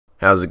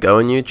How's it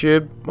going,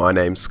 YouTube? My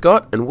name's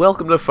Scott and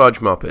welcome to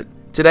FudgeMuppet.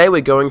 Today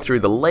we're going through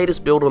the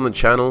latest build on the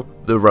channel,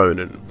 the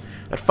Ronin.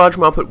 At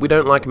FudgeMuppet we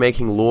don't like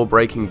making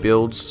law-breaking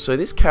builds, so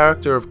this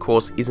character of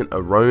course isn't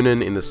a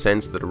Ronin in the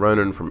sense that a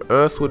Ronin from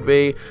Earth would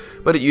be,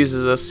 but it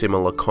uses a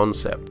similar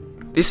concept.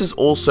 This is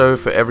also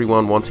for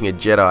everyone wanting a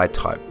Jedi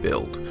type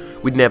build.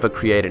 We'd never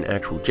create an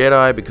actual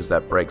Jedi because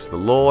that breaks the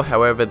law,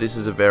 however this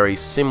is a very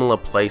similar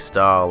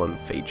playstyle and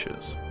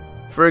features.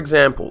 For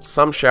example,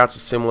 some shouts are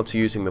similar to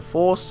using the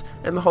Force,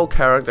 and the whole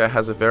character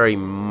has a very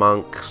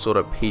monk, sort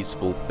of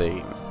peaceful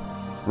theme.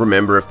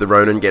 Remember, if the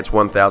Ronin gets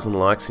 1000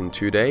 likes in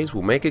 2 days,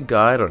 we'll make a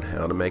guide on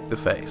how to make the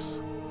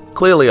face.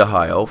 Clearly a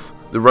high elf,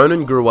 the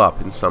Ronin grew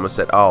up in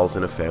Somerset Isles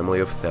in a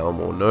family of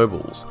Thalmor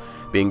nobles.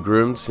 Being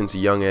groomed since a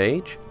young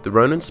age, the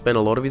Ronin spent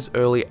a lot of his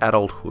early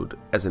adulthood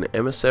as an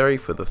emissary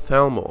for the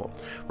Thalmor,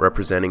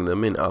 representing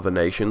them in other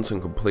nations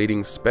and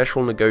completing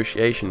special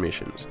negotiation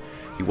missions.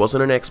 He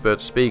wasn't an expert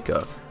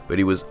speaker, but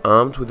he was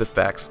armed with the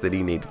facts that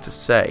he needed to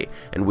say,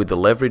 and with the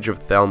leverage of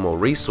Thalmor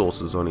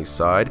resources on his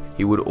side,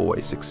 he would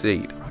always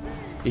succeed.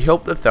 He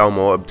helped the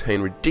Thalmor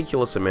obtain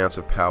ridiculous amounts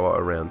of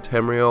power around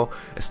Tamriel,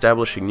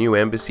 establishing new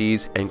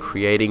embassies and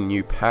creating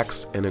new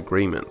pacts and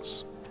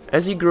agreements.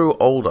 As he grew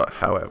older,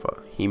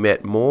 however, he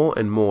met more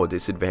and more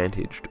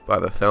disadvantaged by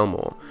the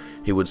Thalmor.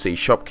 He would see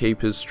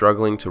shopkeepers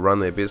struggling to run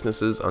their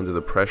businesses under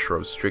the pressure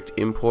of strict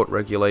import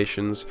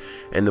regulations,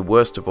 and the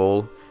worst of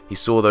all, he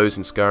saw those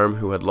in Skyrim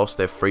who had lost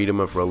their freedom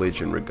of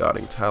religion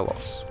regarding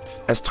Talos.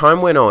 As time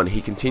went on,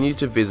 he continued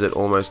to visit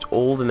almost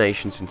all the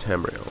nations in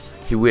Tamriel.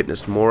 He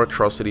witnessed more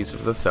atrocities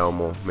of the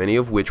Thalmor, many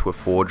of which were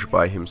forged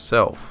by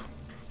himself.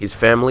 His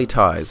family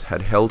ties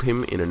had held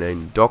him in an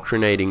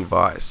indoctrinating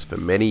vice for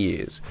many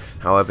years,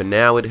 however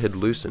now it had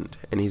loosened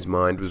and his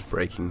mind was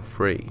breaking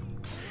free.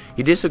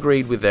 He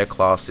disagreed with their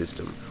class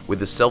system, with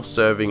the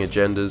self-serving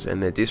agendas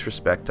and their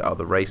disrespect to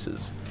other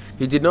races.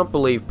 He did not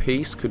believe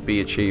peace could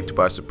be achieved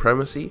by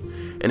supremacy,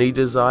 and he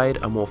desired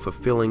a more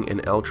fulfilling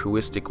and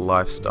altruistic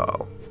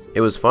lifestyle.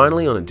 It was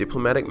finally on a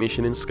diplomatic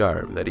mission in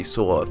Skyrim that he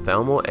saw a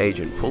Thalmor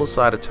agent pull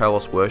aside a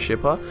Talos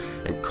worshipper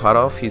and cut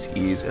off his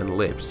ears and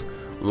lips,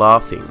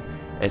 laughing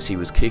as he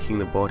was kicking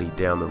the body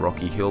down the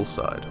rocky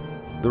hillside.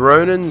 The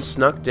Ronin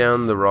snuck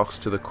down the rocks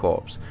to the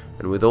corpse,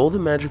 and with all the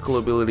magical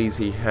abilities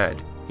he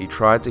had, he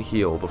tried to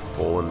heal the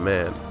fallen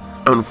man.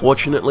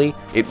 Unfortunately,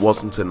 it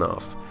wasn't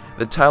enough.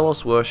 The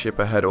Talos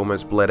worshipper had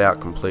almost bled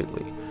out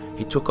completely.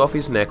 He took off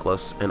his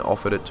necklace and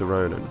offered it to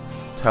Ronin.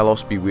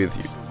 "Talos be with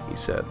you," he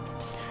said.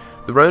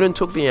 The Ronin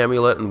took the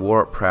amulet and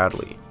wore it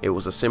proudly. It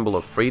was a symbol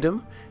of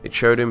freedom, it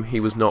showed him he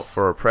was not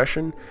for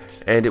oppression,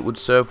 and it would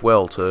serve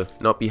well to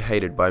not be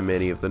hated by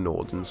many of the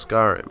Nords in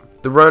Skyrim.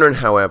 The Ronin,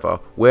 however,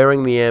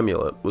 wearing the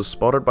amulet, was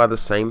spotted by the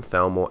same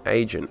Thalmor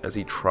agent as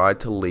he tried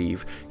to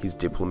leave his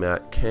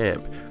diplomat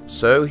camp,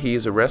 so he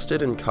is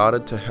arrested and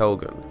carted to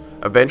Helgen.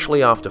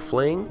 Eventually, after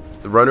fleeing,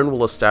 the Ronin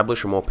will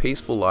establish a more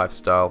peaceful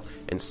lifestyle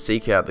and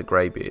seek out the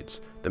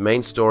Greybeards. The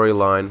main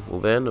storyline will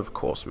then, of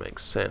course, make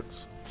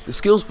sense. The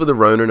skills for the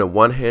Ronin are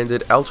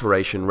one-handed,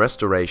 alteration,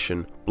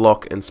 restoration,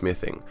 block, and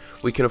smithing.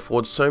 We can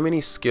afford so many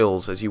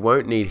skills as you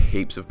won't need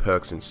heaps of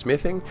perks in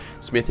smithing.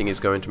 Smithing is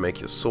going to make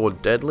your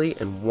sword deadly,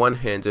 and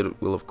one-handed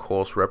will of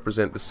course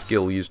represent the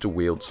skill used to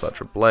wield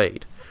such a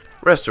blade.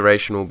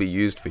 Restoration will be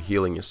used for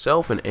healing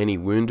yourself and any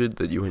wounded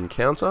that you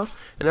encounter,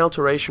 and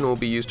alteration will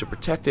be used to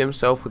protect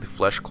himself with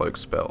flesh cloak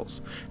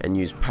spells, and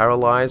use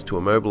paralyze to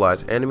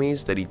immobilize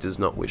enemies that he does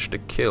not wish to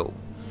kill.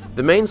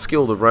 The main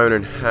skill the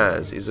Ronin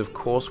has is of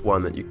course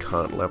one that you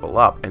can't level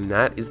up, and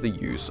that is the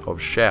use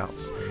of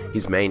shouts.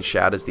 His main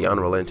shout is the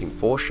unrelenting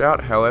Force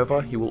shout,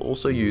 however he will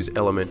also use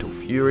elemental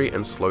fury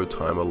and slow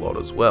time a lot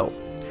as well.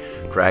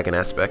 Dragon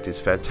aspect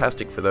is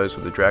fantastic for those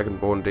with the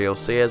Dragonborn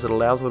DLC as it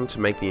allows them to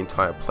make the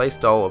entire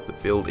playstyle of the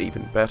build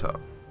even better.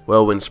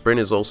 Whirlwind Sprint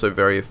is also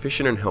very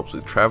efficient and helps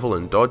with travel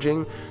and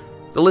dodging.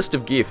 The list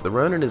of gear for the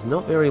Ronin is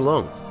not very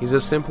long. He's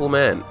a simple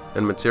man,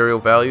 and material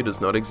value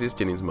does not exist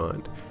in his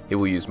mind. He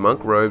will use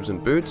monk robes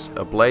and boots,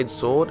 a blade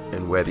sword,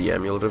 and wear the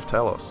amulet of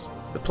Talos.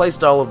 The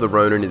playstyle of the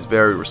Ronin is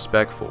very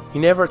respectful. He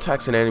never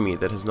attacks an enemy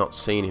that has not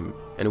seen him,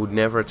 and would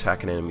never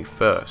attack an enemy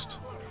first.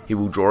 He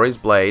will draw his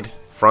blade,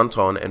 front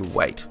on, and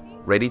wait,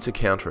 ready to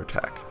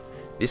counterattack.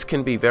 This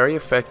can be very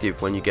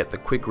effective when you get the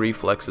quick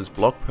reflexes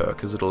block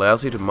perk, as it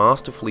allows you to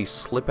masterfully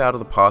slip out of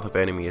the path of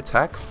enemy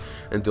attacks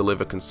and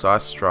deliver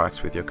concise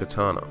strikes with your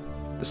katana.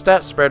 The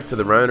stat spread for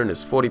the Ronin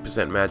is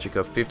 40%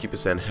 magicka,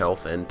 50%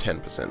 health, and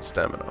 10%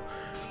 stamina.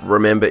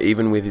 Remember,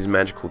 even with his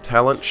magical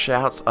talent,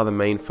 shouts are the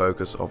main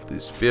focus of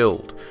this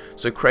build,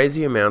 so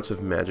crazy amounts of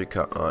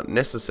magicka aren't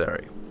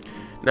necessary.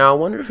 Now I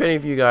wonder if any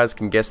of you guys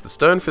can guess the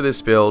stone for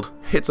this build.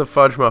 It's a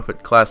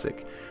FudgeMuppet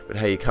classic, but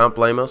hey, you can't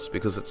blame us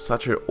because it's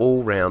such an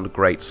all-round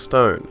great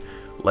stone.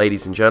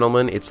 Ladies and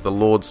gentlemen, it's the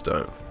Lord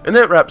Stone. And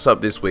that wraps up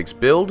this week's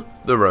build,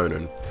 the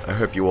Ronin. I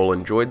hope you all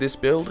enjoyed this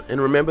build,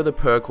 and remember the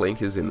perk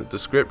link is in the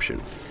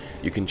description.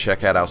 You can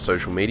check out our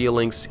social media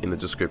links in the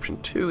description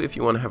too if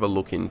you want to have a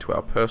look into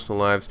our personal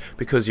lives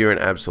because you're an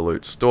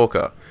absolute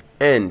stalker.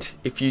 And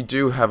if you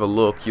do have a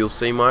look, you'll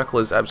see Michael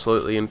is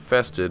absolutely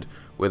infested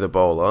with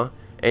Ebola,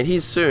 and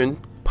he's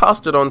soon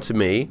passed it on to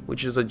me,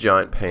 which is a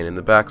giant pain in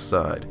the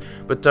backside.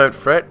 But don't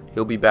fret,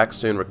 he'll be back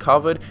soon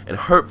recovered, and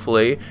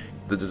hopefully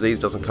the disease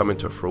doesn't come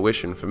into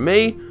fruition for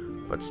me.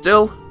 But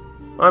still,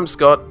 I'm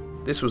Scott,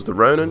 this was the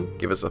Ronin.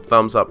 Give us a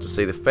thumbs up to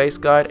see the face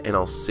guide, and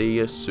I'll see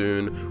you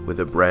soon with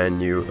a brand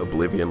new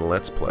Oblivion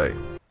Let's Play.